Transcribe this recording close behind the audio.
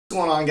What's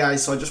going on,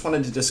 guys? So I just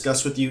wanted to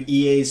discuss with you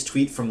EA's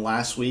tweet from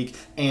last week,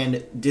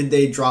 and did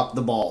they drop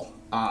the ball?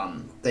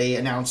 They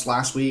announced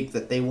last week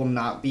that they will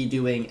not be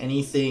doing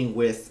anything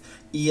with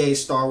EA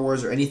Star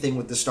Wars or anything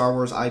with the Star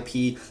Wars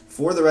IP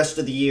for the rest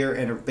of the year,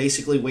 and are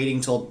basically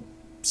waiting till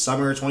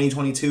summer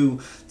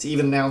 2022 to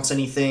even announce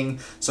anything.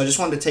 So I just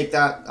wanted to take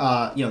that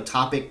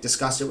topic,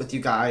 discuss it with you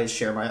guys,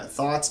 share my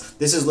thoughts.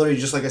 This is literally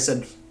just like I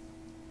said,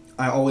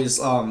 I always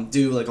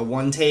do like a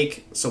one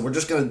take, so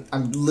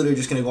I'm literally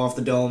just gonna go off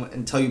the dome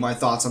and tell you my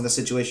thoughts on the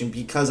situation,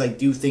 because I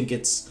do think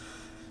it's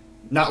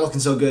not looking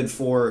so good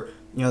for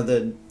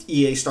the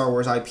EA Star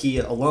Wars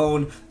IP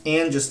alone,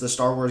 and just the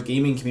Star Wars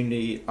gaming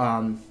community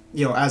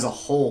as a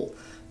whole.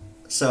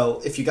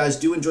 So if you guys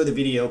do enjoy the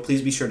video,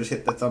 please be sure to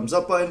hit the thumbs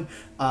up button,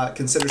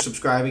 consider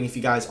subscribing if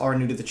you guys are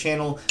new to the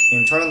channel,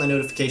 and turn on the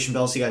notification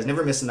bell so you guys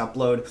never miss an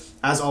upload.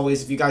 As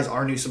always, if you guys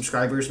are new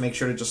subscribers, make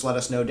sure to just let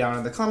us know down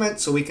in the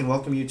comments so we can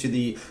welcome you to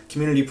the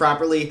community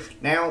properly.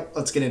 Now,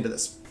 let's get into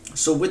this.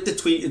 So with the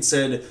tweet, it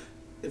said,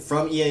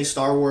 from EA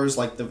Star Wars,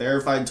 like the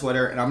verified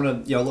Twitter, and I'm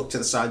going to look to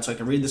the side so I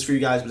can read this for you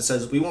guys, but it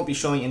says, "We won't be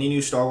showing any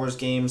new Star Wars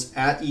games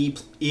at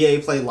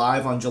EA Play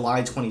Live on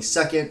July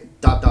 22nd, ...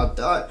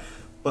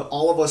 But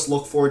all of us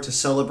look forward to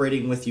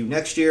celebrating with you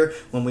next year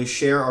when we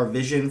share our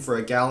vision for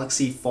a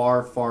galaxy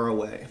far, far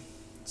away."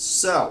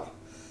 So,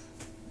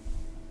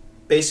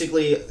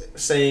 basically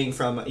saying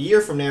from a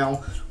year from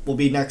now will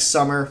be next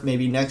summer,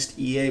 maybe next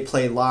EA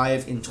Play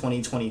Live in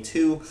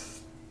 2022.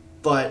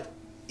 But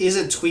is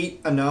a tweet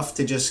enough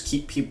to just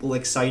keep people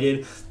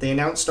excited? They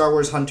announced Star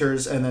Wars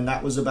Hunters, and then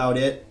that was about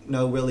it.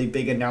 No really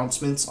big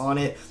announcements on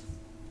it.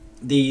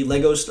 The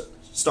Lego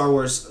Star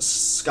Wars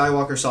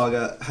Skywalker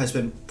Saga has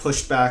been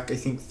pushed back, I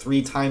think,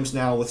 3 times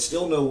now, with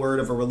still no word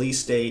of a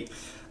release date.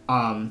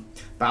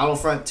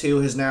 Battlefront 2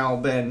 has now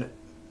been,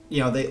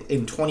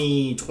 in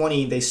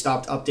 2020, they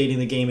stopped updating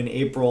the game in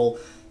April.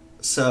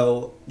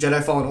 So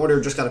Jedi Fallen Order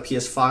just got a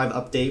PS5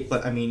 update,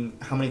 but I mean,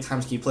 how many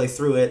times can you play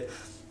through it?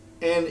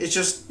 And it's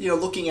just,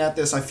 looking at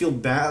this, I feel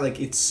bad. Like,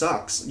 it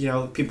sucks.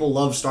 People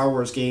love Star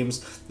Wars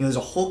games. There's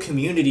a whole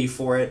community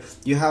for it.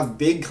 You have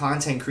big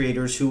content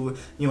creators who,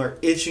 are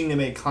itching to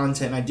make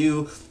content. And I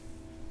do,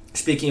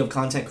 speaking of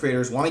content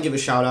creators, want to give a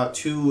shout out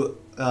to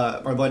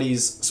my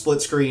buddies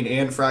Split Screen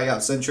and Frag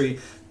Out Sentry.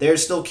 They're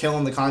still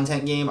killing the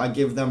content game. I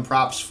give them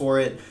props for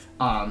it.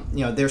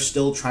 They're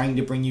still trying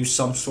to bring you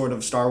some sort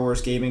of Star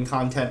Wars gaming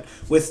content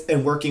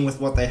and working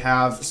with what they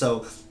have.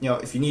 So,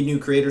 if you need new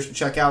creators to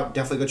check out,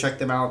 definitely go check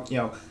them out.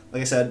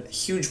 Like I said,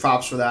 huge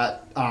props for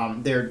that.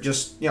 They're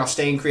just,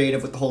 staying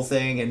creative with the whole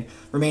thing and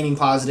remaining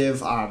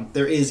positive.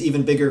 There is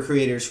even bigger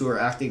creators who are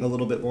acting a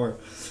little bit more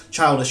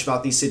childish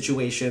about these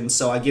situations,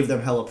 so I give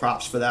them hella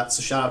props for that,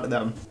 so shout out to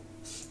them.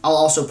 I'll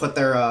also put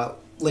their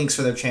links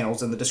for their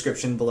channels in the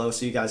description below,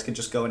 so you guys can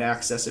just go and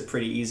access it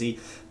pretty easy.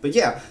 But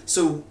yeah,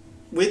 so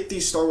with the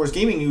Star Wars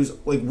gaming news,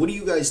 like, what do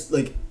you guys,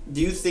 like, do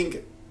you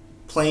think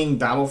playing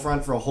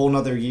Battlefront for a whole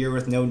nother year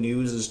with no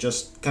news is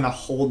just gonna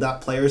hold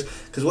that players?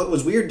 Because what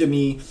was weird to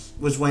me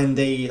was when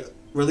they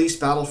released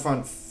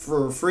Battlefront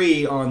for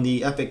free on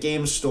the Epic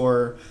Games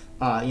Store,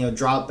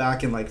 dropped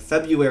back in like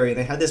February,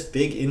 they had this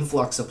big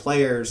influx of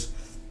players,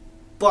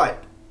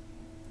 but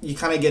you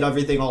kind of get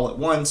everything all at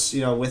once,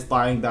 with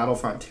buying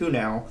Battlefront 2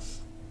 now.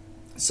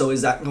 So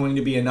is that going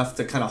to be enough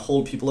to kind of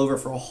hold people over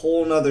for a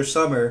whole nother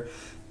summer?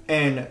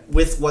 And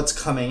with what's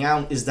coming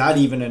out, is that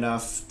even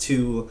enough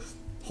to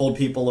hold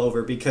people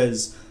over?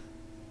 Because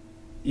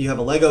you have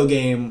a Lego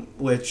game,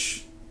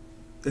 which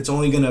it's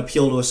only going to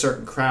appeal to a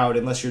certain crowd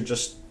unless you're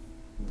just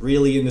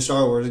really into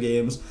Star Wars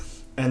games.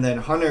 And then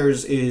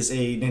Hunters is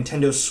a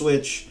Nintendo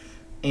Switch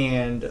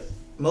and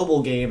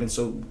mobile game. And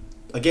so,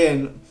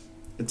 again,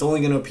 it's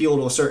only going to appeal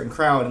to a certain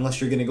crowd unless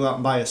you're going to go out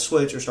and buy a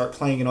Switch or start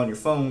playing it on your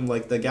phone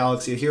like the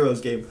Galaxy of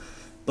Heroes game.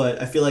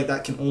 But I feel like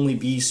that can only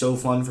be so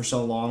fun for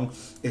so long.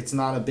 It's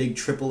not a big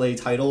AAA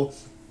title.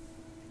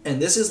 And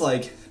this is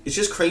like, it's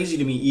just crazy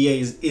to me EA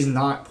is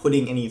not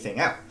putting anything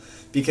out.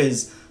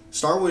 Because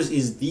Star Wars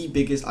is the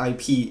biggest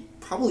IP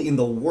probably in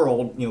the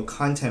world,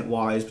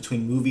 content-wise,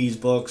 between movies,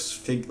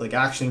 books, like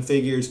action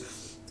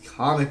figures,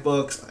 comic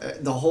books,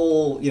 the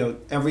whole,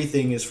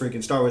 everything is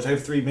freaking Star Wars. I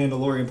have 3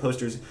 Mandalorian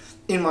posters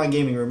in my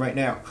gaming room right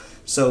now.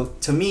 So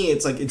to me,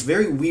 it's like, it's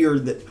very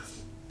weird that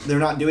they're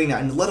not doing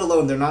that. And let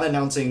alone they're not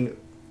announcing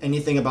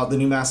anything about the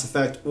new Mass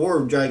Effect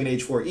or Dragon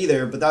Age 4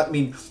 either, but that, I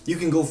mean, you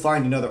can go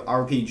find another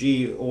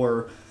RPG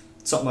or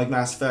something like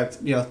Mass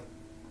Effect,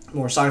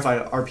 more sci-fi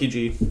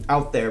RPG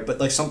out there, but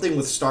like something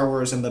with Star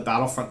Wars and the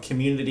Battlefront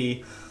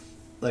community,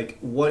 like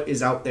what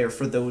is out there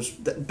for those?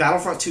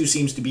 Battlefront 2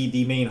 seems to be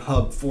the main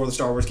hub for the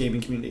Star Wars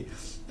gaming community,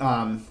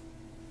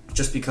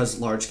 just because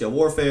large-scale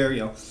warfare,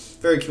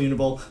 very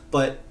communicable,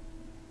 but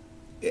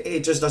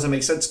it just doesn't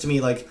make sense to me,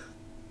 like,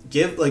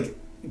 give, like,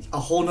 a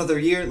whole nother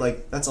year.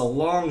 Like, that's a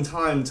long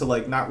time to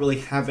like not really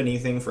have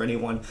anything for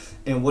anyone.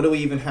 And what do we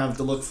even have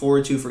to look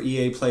forward to for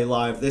EA Play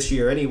Live this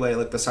year anyway,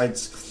 like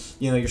besides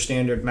your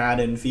standard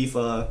Madden,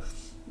 FIFA,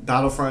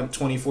 Battlefront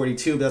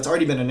 2042, but that's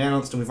already been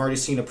announced and we've already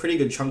seen a pretty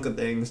good chunk of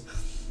things.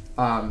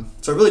 So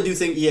I really do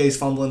think EA is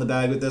fumbling the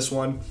bag with this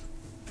one.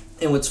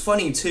 And what's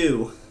funny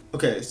too,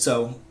 okay,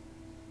 so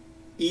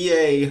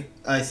EA,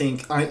 I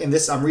think,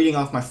 I'm reading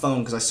off my phone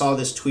because I saw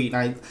this tweet,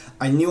 and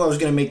I knew I was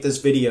going to make this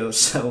video,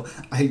 so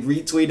I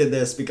retweeted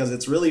this because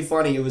it's really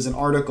funny. It was an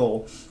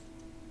article,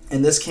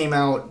 and this came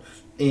out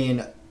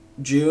in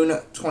June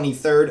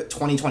 23rd,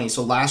 2020,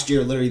 so last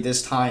year, literally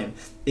this time.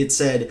 It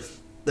said,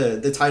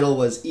 the title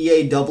was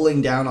EA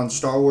doubling down on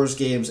Star Wars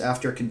games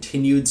after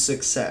continued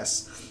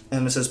success.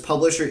 And it says,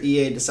 publisher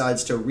EA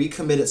decides to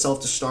recommit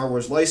itself to Star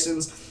Wars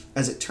license,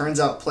 as it turns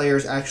out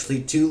players actually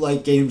do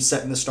like games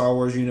set in the Star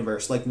Wars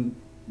universe. Like,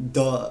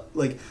 duh.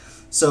 Like,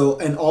 so,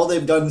 and all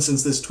they've done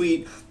since this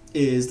tweet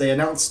is they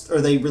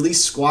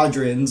released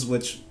Squadrons,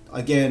 which,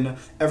 again,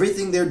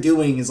 everything they're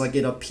doing is like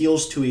it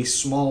appeals to a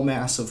small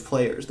mass of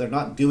players. They're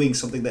not doing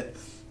something that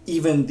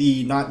even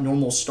the not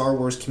normal Star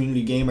Wars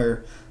community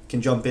gamer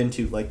can jump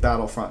into, like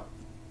Battlefront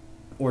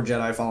or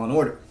Jedi Fallen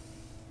Order.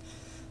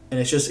 And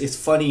it's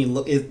funny.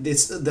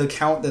 It's the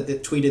account that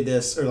tweeted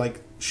this, or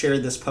like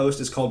shared this post,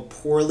 is called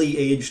Poorly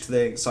Aged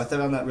Things. So I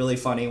found that really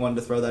funny. I wanted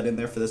to throw that in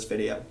there for this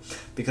video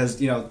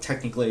because, you know,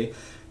 technically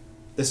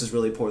this is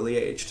really poorly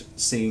aged,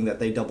 seeing that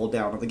they doubled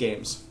down on the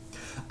games.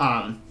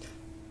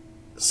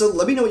 So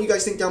let me know what you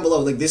guys think down below.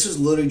 Like, this is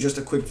literally just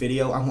a quick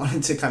video. I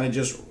wanted to kind of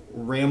just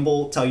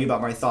ramble, tell you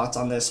about my thoughts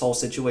on this whole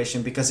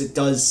situation because it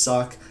does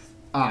suck.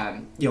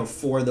 You know,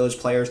 for those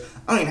players.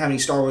 I don't even have any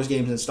Star Wars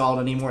games installed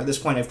anymore. At this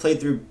point, I've played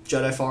through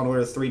Jedi Fallen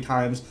Order 3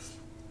 times.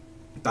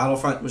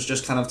 Battlefront was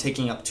just kind of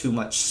taking up too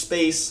much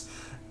space,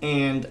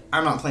 and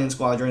I'm not playing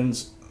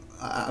Squadrons.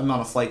 I'm not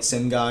a flight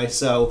sim guy,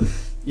 so,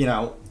 you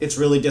know, it's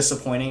really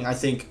disappointing. I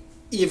think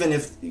even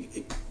if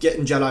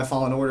getting Jedi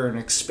Fallen Order an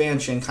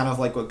expansion, kind of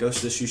like what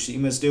Ghost of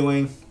Tsushima is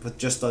doing, with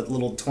just a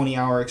little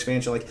 20-hour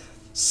expansion, like,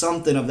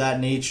 something of that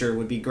nature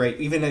would be great.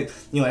 Even an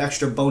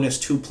extra bonus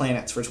 2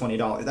 planets for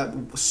 $20. That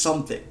was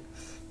something,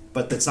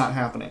 but that's not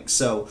happening.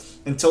 So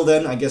until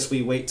then, I guess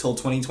we wait till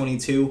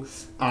 2022.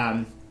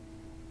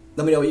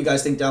 Let me know what you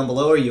guys think down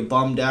below. Are you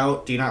bummed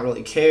out? Do you not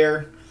really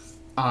care?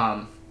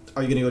 Are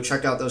you gonna go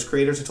check out those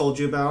creators I told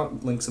you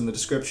about? Links in the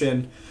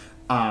description.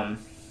 Let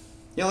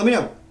me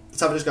know.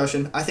 Let's have a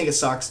discussion. I think it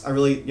sucks. I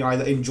really, I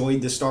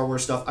enjoyed the Star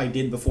Wars stuff I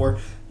did before.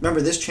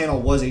 Remember, this channel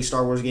was a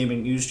Star Wars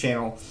gaming news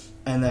channel.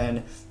 And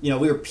then, we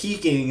were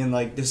peaking in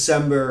like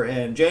December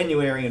and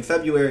January and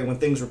February when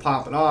things were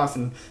popping off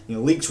and,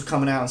 leaks were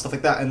coming out and stuff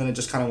like that. And then it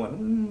just kind of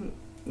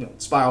went,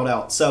 spiraled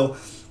out. So,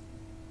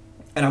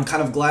 and I'm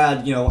kind of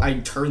glad, I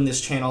turned this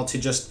channel to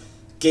just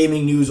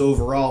gaming news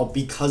overall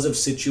because of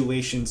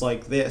situations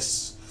like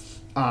this.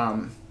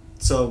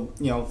 So,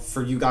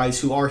 for you guys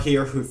who are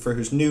here,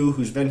 who's new,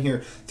 who's been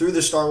here through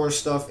the Star Wars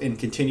stuff and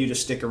continue to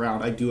stick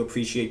around, I do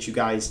appreciate you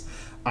guys.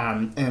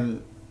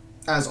 And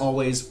as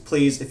always,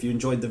 please, if you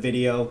enjoyed the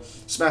video,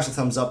 smash the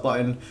thumbs up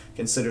button,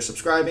 consider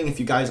subscribing if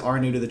you guys are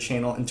new to the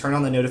channel, and turn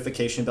on the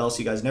notification bell so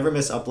you guys never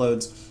miss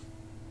uploads.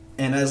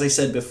 And as I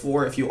said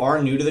before, if you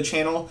are new to the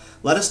channel,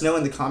 let us know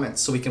in the comments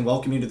so we can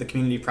welcome you to the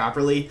community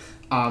properly.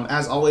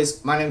 As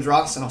always, my name's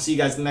Ross, and I'll see you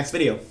guys in the next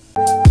video.